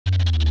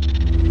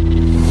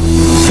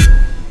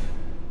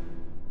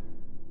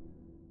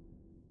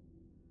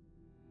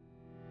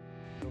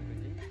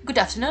Good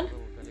afternoon,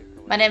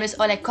 my name is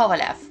Oleg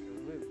Kovalev.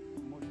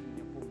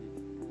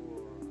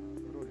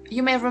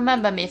 You may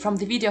remember me from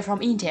the video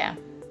from India.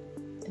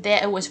 There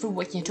I was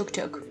reworking a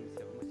tuk-tuk.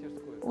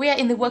 We are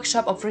in the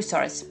workshop of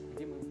Resurs,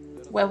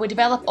 where we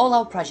develop all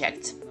our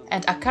projects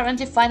and are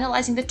currently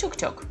finalizing the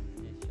tuk-tuk,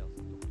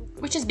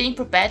 which is being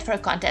prepared for a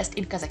contest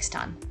in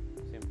Kazakhstan.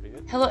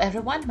 Hello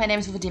everyone, my name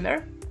is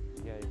Vladimir.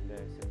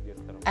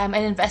 I'm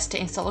an investor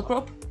in Solar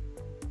Group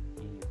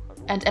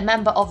and a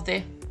member of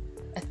the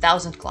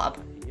 1000 Club.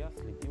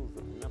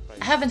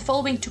 I have been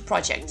following two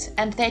projects,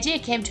 and the idea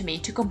came to me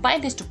to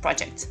combine these two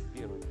projects.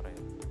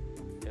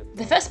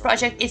 The first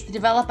project is the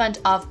development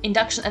of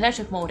induction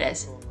electric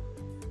motors,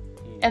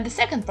 and the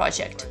second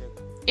project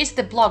is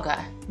the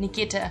blogger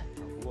Nikita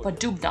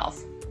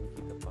Duyunov,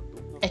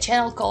 a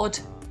channel called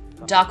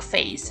Dark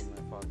Phase,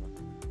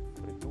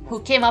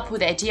 who came up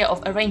with the idea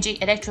of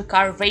arranging electric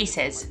car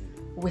races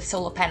with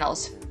solar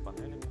panels.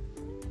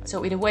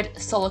 So in a word,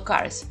 solar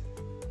cars.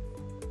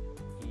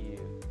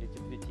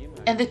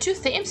 And the two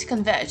themes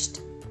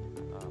converged.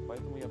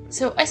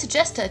 So I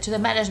suggested to the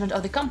management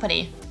of the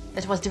company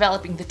that was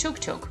developing the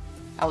tuk-tuk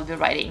I will be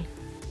riding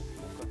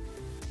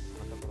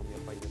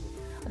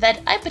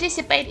that I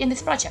participate in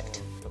this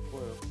project.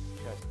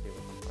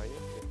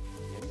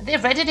 They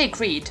readily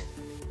agreed,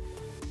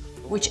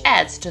 which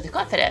adds to the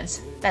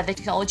confidence that the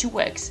technology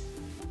works.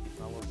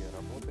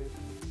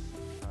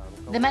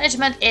 The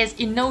management is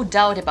in no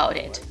doubt about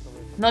it,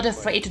 not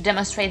afraid to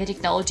demonstrate the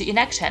technology in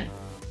action.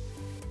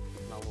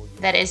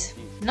 That is,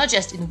 not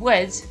just in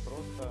words,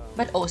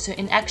 but also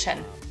in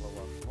action.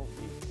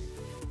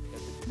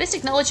 This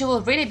technology will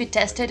really be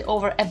tested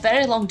over a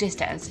very long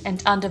distance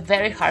and under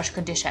very harsh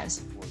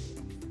conditions.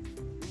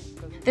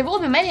 There will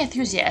be many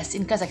enthusiasts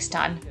in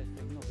Kazakhstan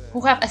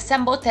who have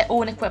assembled their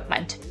own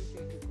equipment.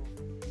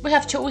 We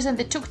have chosen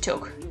the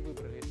tuk-tuk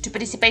to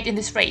participate in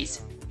this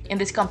race, in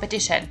this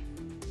competition.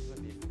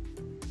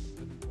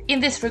 In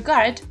this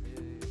regard,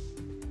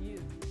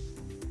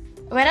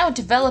 we're now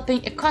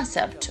developing a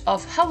concept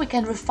of how we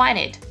can refine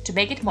it to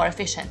make it more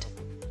efficient.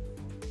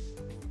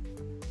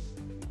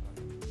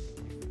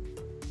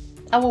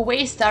 Our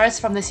way starts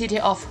from the city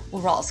of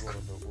Uralsk.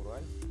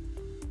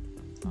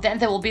 Then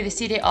there will be the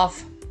city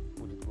of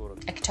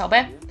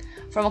October.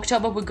 From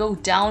October we go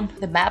down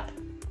the map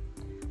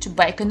to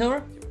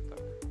Baikonur.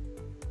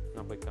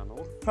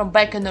 From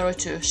Baikonur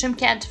to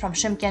Shymkent, from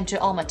Shymkent to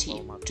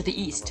Almaty, to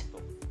the east,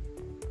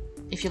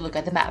 if you look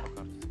at the map.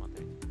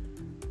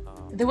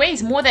 The way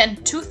is more than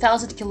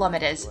 2,000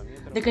 kilometers.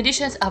 The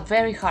conditions are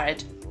very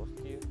hard.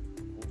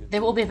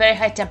 There will be very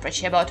high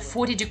temperature, about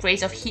 40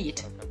 degrees of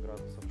heat,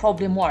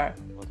 probably more,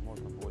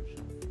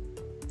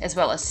 as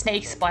well as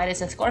snakes,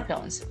 spiders and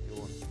scorpions.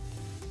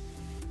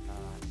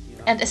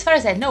 And as far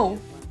as I know,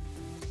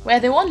 we are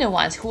the only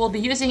ones who will be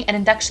using an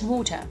induction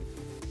motor.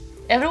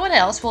 Everyone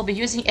else will be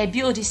using a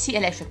BLDC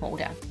electric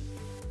motor.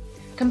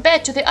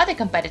 Compared to the other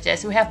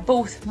competitors, we have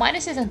both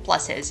minuses and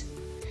pluses.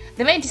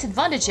 The main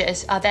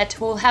disadvantages are that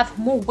we'll have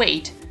more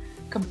weight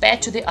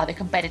compared to the other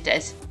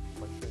competitors.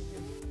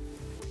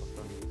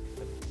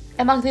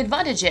 Among the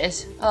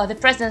advantages are the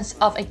presence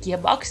of a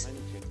gearbox,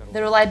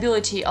 the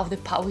reliability of the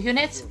power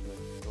units,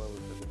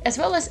 as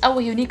well as our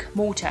unique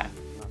motor,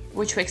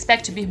 which we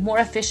expect to be more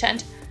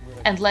efficient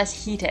and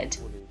less heated,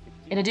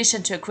 in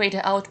addition to a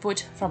greater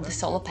output from the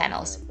solar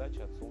panels.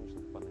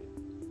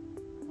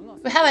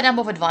 We have a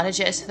number of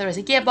advantages. There is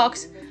a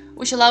gearbox,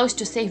 which allows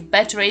to save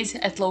batteries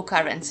at low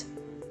currents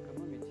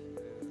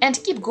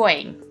and keep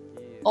going,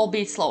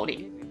 albeit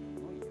slowly.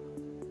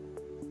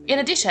 In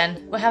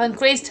addition, we have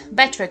increased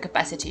battery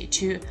capacity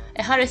to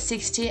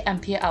 160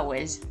 ampere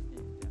hours,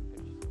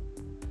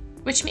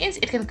 which means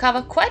it can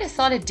cover quite a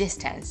solid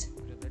distance,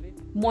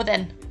 more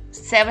than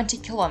 70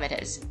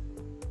 kilometers.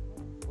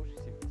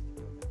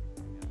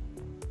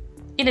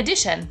 In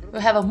addition, we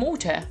have a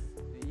motor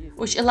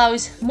which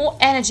allows more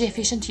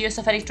energy-efficient use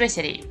of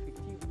electricity,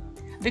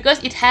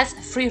 because it has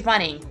free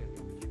running.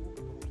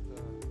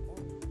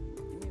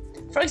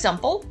 For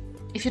example,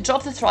 if you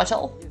drop the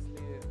throttle,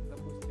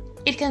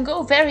 it can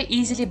go very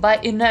easily by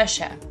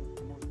inertia,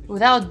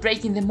 without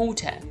breaking the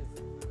motor.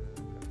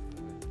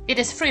 It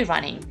is free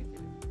running.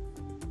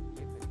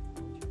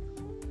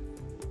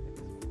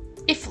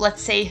 If,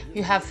 let's say,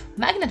 you have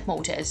magnet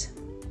motors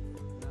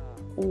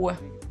or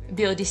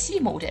BLDC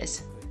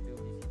motors,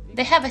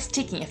 they have a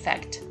sticking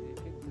effect.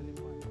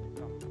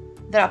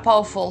 There are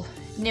powerful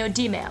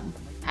neodymium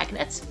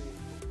magnets,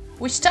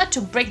 which start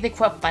to break the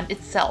equipment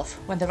itself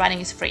when the running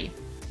is free.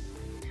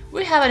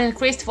 We have an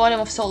increased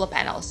volume of solar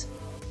panels.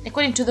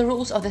 According to the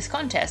rules of this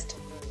contest,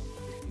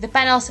 the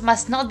panels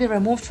must not be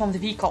removed from the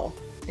vehicle,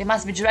 they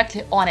must be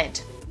directly on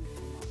it.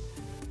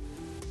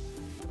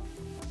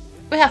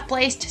 We have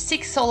placed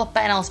 6 solar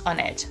panels on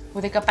it,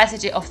 with a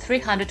capacity of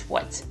 300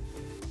 watts.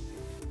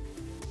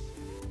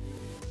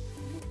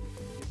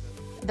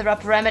 There are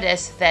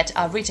parameters that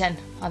are written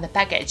on the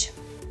package.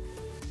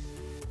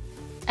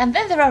 And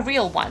then there are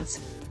real ones,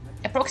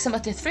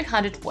 approximately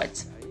 300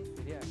 watts.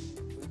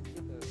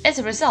 As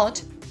a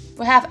result,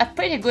 we have a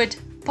pretty good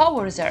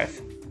power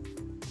reserve.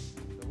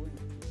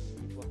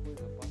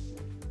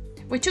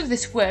 We took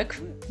this work,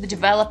 the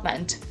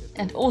development,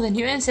 and all the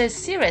nuances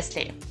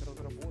seriously.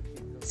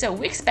 So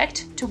we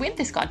expect to win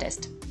this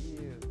contest.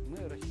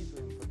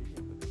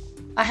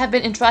 I have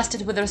been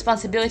entrusted with the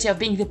responsibility of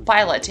being the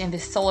pilot in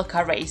this solo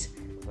car race,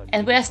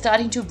 and we are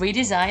starting to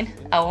redesign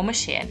our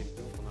machine.